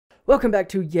Welcome back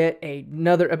to yet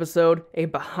another episode, a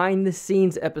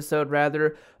behind-the-scenes episode,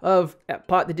 rather, of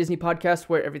Pot the Disney podcast,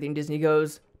 where everything Disney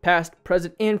goes, past,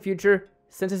 present, and future.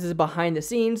 Since this is behind the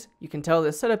scenes, you can tell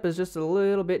the setup is just a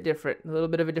little bit different, a little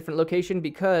bit of a different location,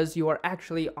 because you are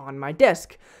actually on my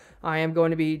desk. I am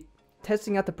going to be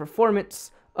testing out the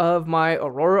performance of my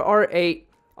Aurora R8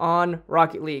 on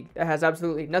Rocket League. That has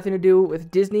absolutely nothing to do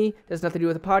with Disney, has nothing to do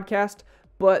with the podcast,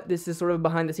 but this is sort of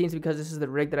behind the scenes because this is the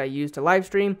rig that I use to live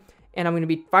stream, and I'm going to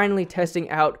be finally testing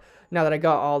out, now that I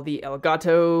got all the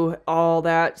Elgato, all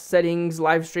that settings,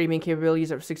 live streaming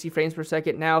capabilities of 60 frames per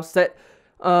second now set.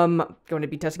 Going to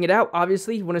be testing it out.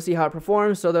 Obviously, you want to see how it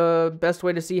performs, so the best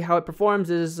way to see how it performs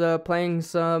is playing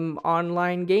some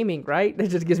online gaming, right? That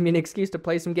just gives me an excuse to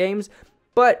play some games,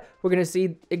 but we're going to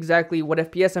see exactly what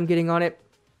FPS I'm getting on it,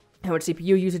 how much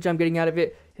CPU usage I'm getting out of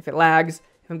it, if it lags,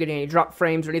 if I'm getting any drop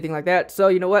frames or anything like that. So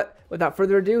you know what, without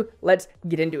further ado, let's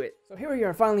get into it. So here we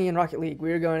are finally in Rocket League.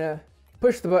 We're going to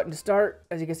push the button to start.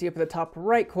 As you can see up in the top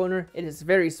right corner, it is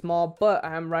very small, but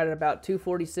I'm right at about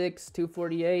 246,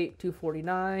 248,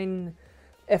 249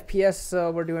 FPS,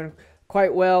 so we're doing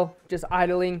quite well, just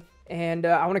idling. And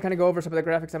I want to kind of go over some of the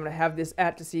graphics I'm going to have this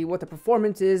at to see what the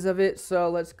performance is of it. So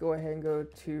let's go ahead and go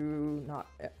to,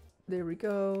 there we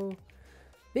go.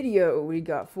 Video, we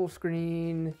got full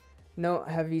screen, no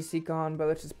heavy seek on, but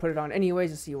let's just put it on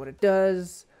anyways to see what it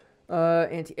does.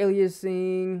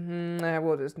 Anti-aliasing,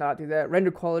 we'll just not do that. Render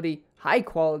quality, high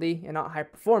quality and not high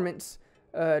performance.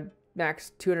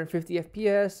 Max 250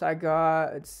 FPS. I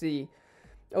got, let's see,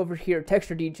 over here,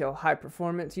 texture detail, high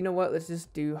performance. You know what, let's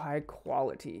just do high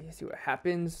quality, see what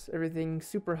happens. Everything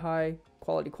super high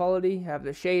quality. Have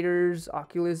the shaders, I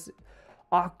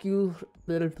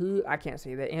can't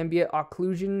say that, ambient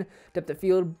occlusion, depth of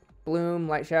field, bloom,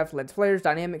 light shafts, lens flares,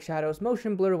 dynamic shadows,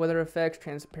 motion blur, weather effects,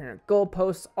 transparent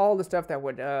goalposts, all the stuff that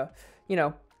would, you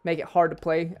know, make it hard to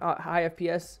play high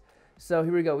FPS. So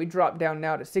here we go. We drop down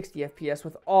now to 60 FPS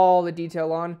with all the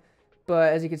detail on,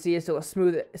 but as you can see, it's still a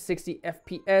smooth 60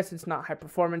 FPS. It's not high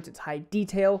performance, it's high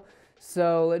detail.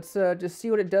 So let's just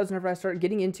see what it does whenever I start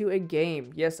getting into a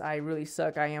game. Yes, I really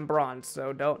suck. I am bronze,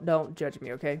 so don't judge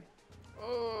me, okay?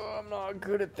 Oh, I'm not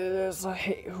good at this. I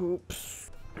hate hoops.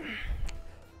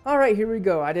 Alright, here we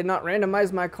go. I did not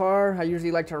randomize my car. I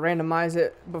usually like to randomize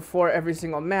it before every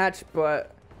single match,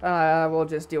 but we'll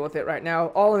just deal with it right now.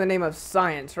 All in the name of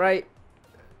science, right?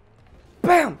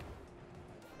 Bam!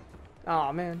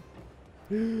 Aw, man.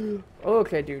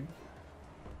 Okay, dude.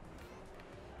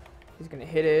 He's gonna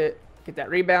hit it. Get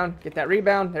that rebound. Get that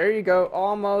rebound. There you go.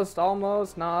 Almost.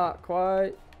 Not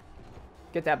quite.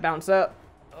 Get that bounce up.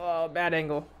 Oh, bad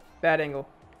angle. Bad angle.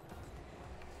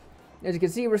 As you can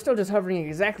see, we're still just hovering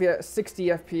exactly at 60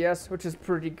 FPS, which is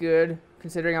pretty good,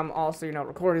 considering I'm also, you know,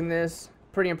 recording this.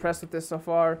 Pretty impressed with this so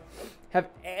far. Have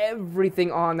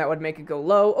everything on that would make it go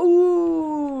low.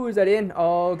 Ooh, is that in?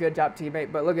 Oh, good job,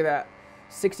 teammate. But look at that.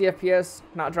 60 FPS,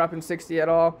 not dropping 60 at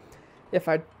all.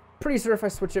 Pretty sure if I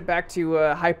switch it back to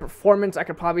high performance, I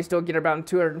could probably still get around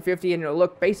 250 and it'll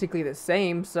look basically the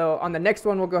same. So on the next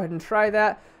one, we'll go ahead and try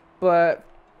that. But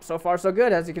so far, so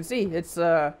good. As you can see, it's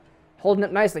holding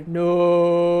up nicely. No.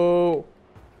 Oh,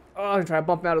 I'm gonna try to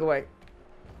bump him out of the way.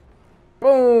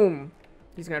 Boom.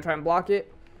 He's gonna try and block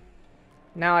it.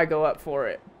 Now I go up for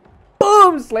it.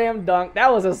 Boom! Slam dunk.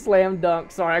 That was a slam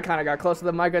dunk. Sorry, I kind of got close to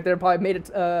the mic right there. Probably made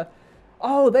it.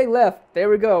 Oh, they left. There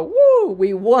we go. Woo!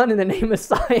 We won in the name of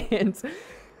science.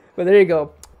 But there you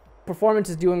go. Performance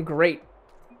is doing great.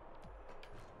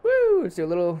 Woo! Let's do a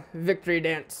little victory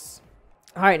dance.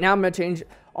 All right, now I'm gonna change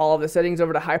all of the settings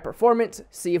over to high performance,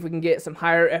 see if we can get some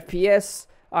higher FPS.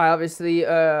 Obviously,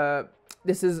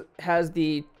 this has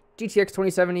the GTX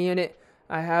 2070 in it.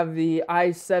 I have the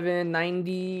i7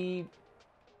 90,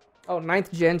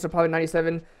 9th gen, so probably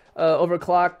 97,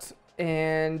 overclocked.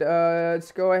 And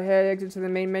let's go ahead, exit to the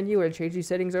main menu, and change these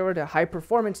settings over to high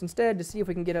performance instead to see if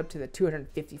we can get up to the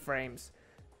 250 frames.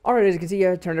 Alright, as you can see,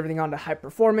 I turned everything on to high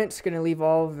performance. Gonna leave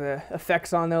all of the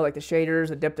effects on though, like the shaders,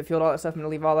 the depth of field, all that stuff. I'm gonna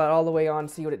leave all that all the way on,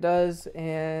 see what it does.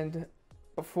 And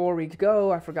before we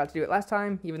go, I forgot to do it last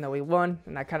time, even though we won,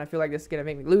 and I kind of feel like this is gonna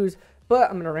make me lose. But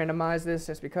I'm gonna randomize this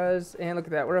just because. And look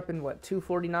at that, we're up in what,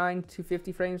 249,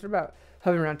 250 frames? We're about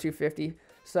hovering around 250.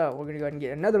 So we're gonna go ahead and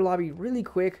get another lobby really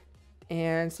quick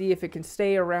and see if it can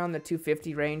stay around the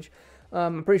 250 range.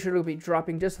 I'm pretty sure it'll be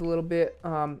dropping just a little bit.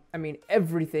 I mean,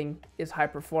 everything is high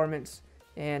performance.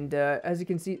 And as you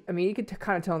can see, I mean, you can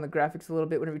kind of tell in the graphics a little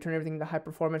bit whenever you turn everything to high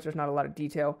performance. There's not a lot of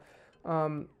detail.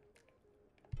 I'm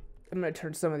going to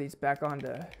turn some of these back on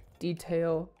to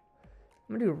detail.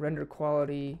 I'm going to do render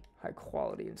quality, high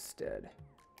quality instead.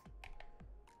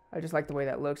 I just like the way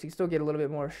that looks. You still get a little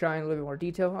bit more shine, a little bit more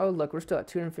detail. Oh, look, we're still at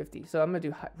 250. So I'm going to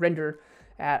do render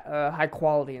at high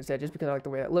quality instead, just because I like the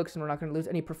way that looks, and we're not going to lose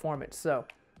any performance. So,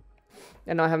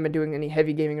 and I haven't been doing any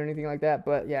heavy gaming or anything like that,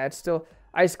 but yeah, it's still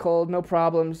ice cold, no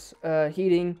problems.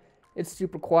 Heating, it's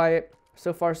super quiet.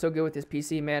 So far, so good with this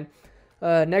PC, man.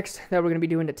 Next that we're going to be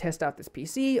doing to test out this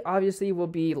PC, obviously, will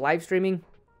be live streaming.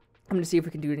 I'm going to see if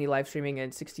we can do any live streaming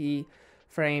at 60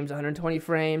 frames, 120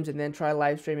 frames, and then try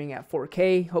live streaming at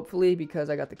 4K, hopefully, because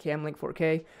I got the Camlink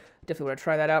 4K. Definitely want to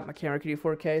try that out. My camera can do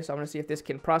 4K, so I'm going to see if this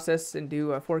can process and do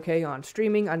 4K on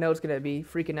streaming. I know it's going to be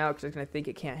freaking out because it's going to think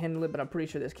it can't handle it, but I'm pretty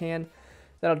sure this can.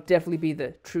 That'll definitely be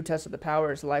the true test of the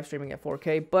power, is live streaming at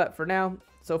 4K. But for now,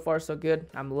 so far so good.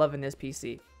 I'm loving this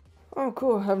PC. Oh,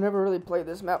 cool. I've never really played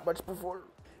this map much before.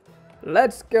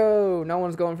 Let's go. No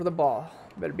one's going for the ball.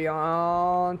 Better be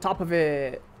on top of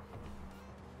it.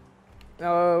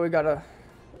 Oh, we got a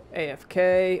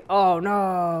AFK. Oh,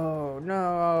 no.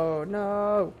 No,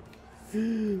 no.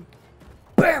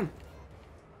 Bam!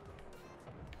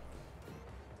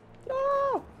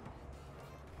 No!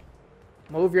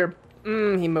 Move your...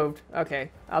 he moved.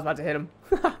 Okay. I was about to hit him.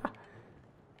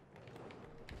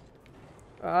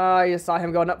 You saw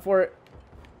him going up for it.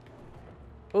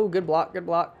 Oh, good block. Good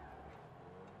block.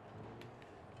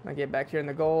 I get back here in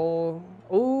the goal.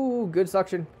 Oh, good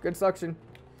suction. Good suction.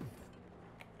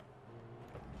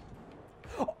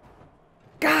 Oh,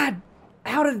 God!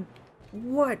 How did...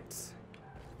 What?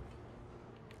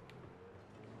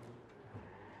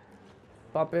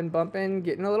 Bumping,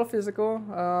 getting a little physical.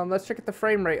 Let's check out the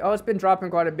frame rate. Oh, it's been dropping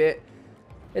quite a bit.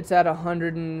 It's at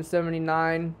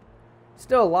 179.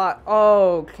 Still a lot.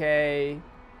 Okay.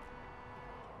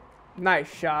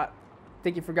 Nice shot. I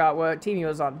think you forgot what team he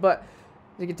was on. But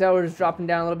as you can tell, we're just dropping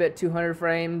down a little bit. 200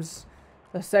 frames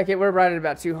a second. We're right at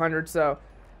about 200. So,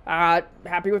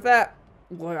 happy with that.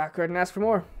 Well, I couldn't ask for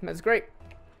more. That's great.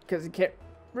 Because you can't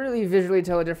really visually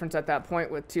tell a difference at that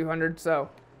point with 200. So,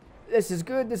 this is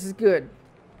good. This is good.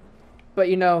 But,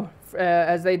 you know,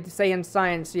 as they say in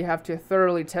science, you have to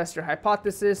thoroughly test your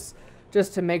hypothesis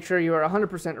just to make sure you are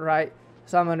 100% right.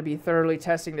 So I'm going to be thoroughly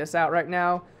testing this out right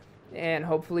now and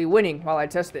hopefully winning while I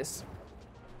test this.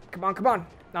 Come on, come on.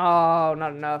 Oh,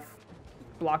 not enough.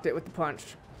 Blocked it with the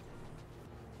punch.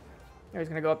 He's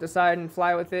going to go up the side and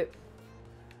fly with it.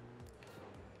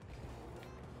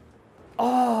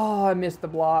 Oh, I missed the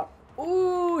block.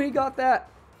 Ooh, he got that.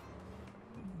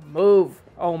 Move.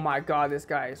 Oh my God, this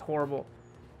guy is horrible.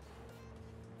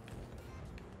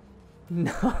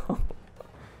 No. All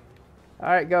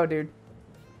right, go, dude.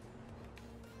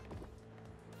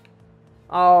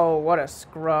 Oh, what a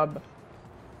scrub.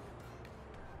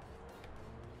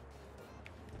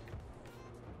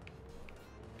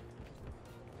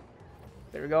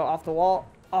 There we go, off the wall.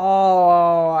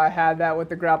 Oh, I had that with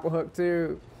the grapple hook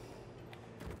too.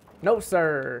 No,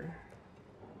 sir.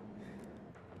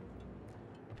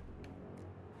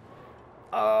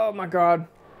 Oh my God.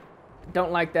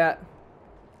 Don't like that.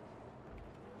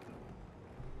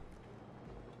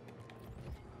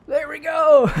 There we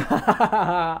go.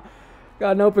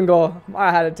 Got an open goal.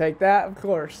 I had to take that, of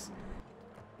course.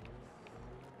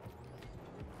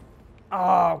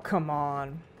 Oh, come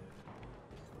on.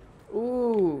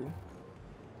 Ooh.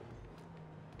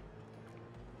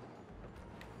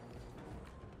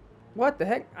 What the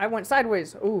heck? I went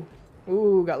sideways. Ooh.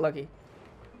 Ooh, got lucky.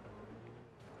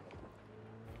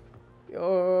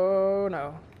 Oh,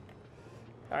 no.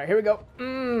 All right, here we go.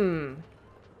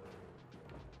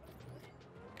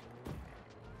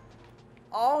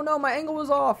 Oh, no, my angle was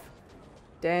off.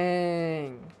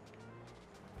 Dang.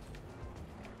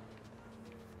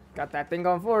 Got that thing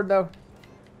going forward, though.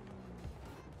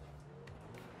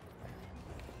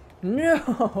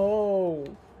 No.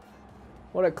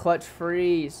 What a clutch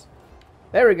freeze.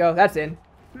 There we go. That's in.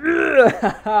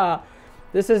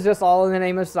 This is just all in the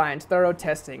name of science. Thorough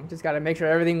testing. Just got to make sure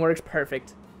everything works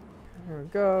perfect. There we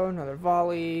go. Another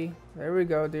volley. There we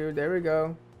go, dude. There we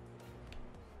go.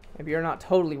 Maybe you're not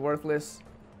totally worthless.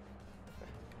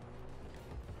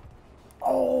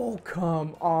 Oh,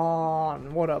 come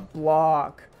on. What a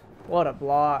block. What a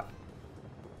block.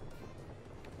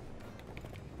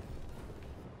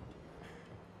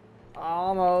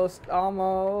 Almost,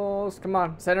 almost. Come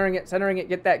on, centering it, centering it.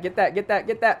 Get that, get that, get that,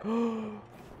 get that.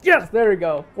 Yes, there we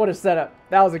go. What a setup.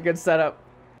 That was a good setup.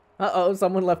 Uh-oh,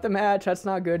 someone left the match. That's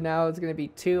not good now. It's going to be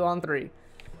 2-on-3.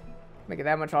 Make it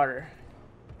that much harder.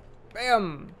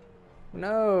 Bam.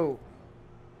 No.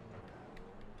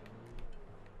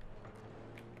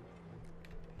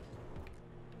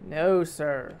 No,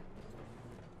 sir.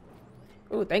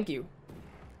 Oh, thank you.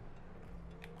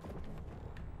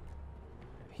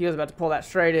 He was about to pull that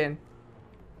straight in.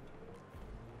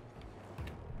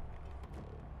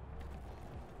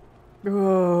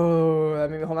 Oh, that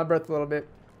made me hold my breath a little bit.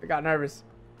 I got nervous.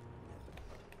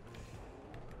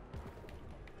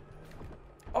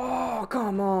 Oh,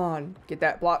 come on. Get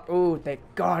that block. Oh, thank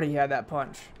God he had that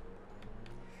punch.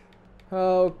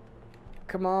 Oh,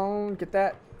 come on. Get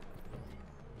that.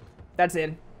 That's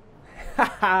in.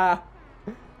 Haha.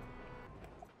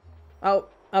 Oh,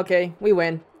 okay. We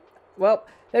win. Well,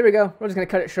 there we go. We're just going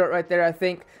to cut it short right there, I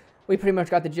think. We pretty much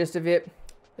got the gist of it.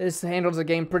 This handles the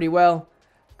game pretty well.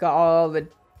 Got all the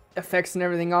effects and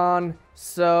everything on.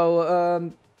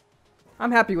 So,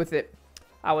 I'm happy with it.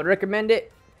 I would recommend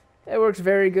it. It works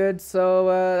very good. So,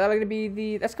 that's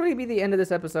going to be the end of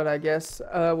this episode, I guess.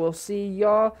 We'll see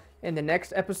y'all in the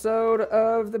next episode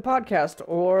of the podcast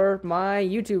or my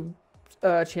YouTube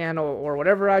channel or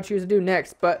whatever I choose to do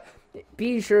next. But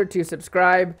be sure to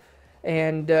subscribe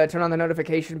and turn on the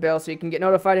notification bell so you can get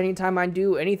notified anytime I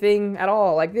do anything at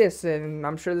all like this. And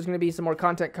I'm sure there's going to be some more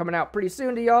content coming out pretty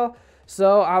soon to y'all.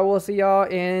 So I will see y'all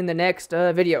in the next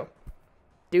video.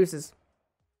 Deuces.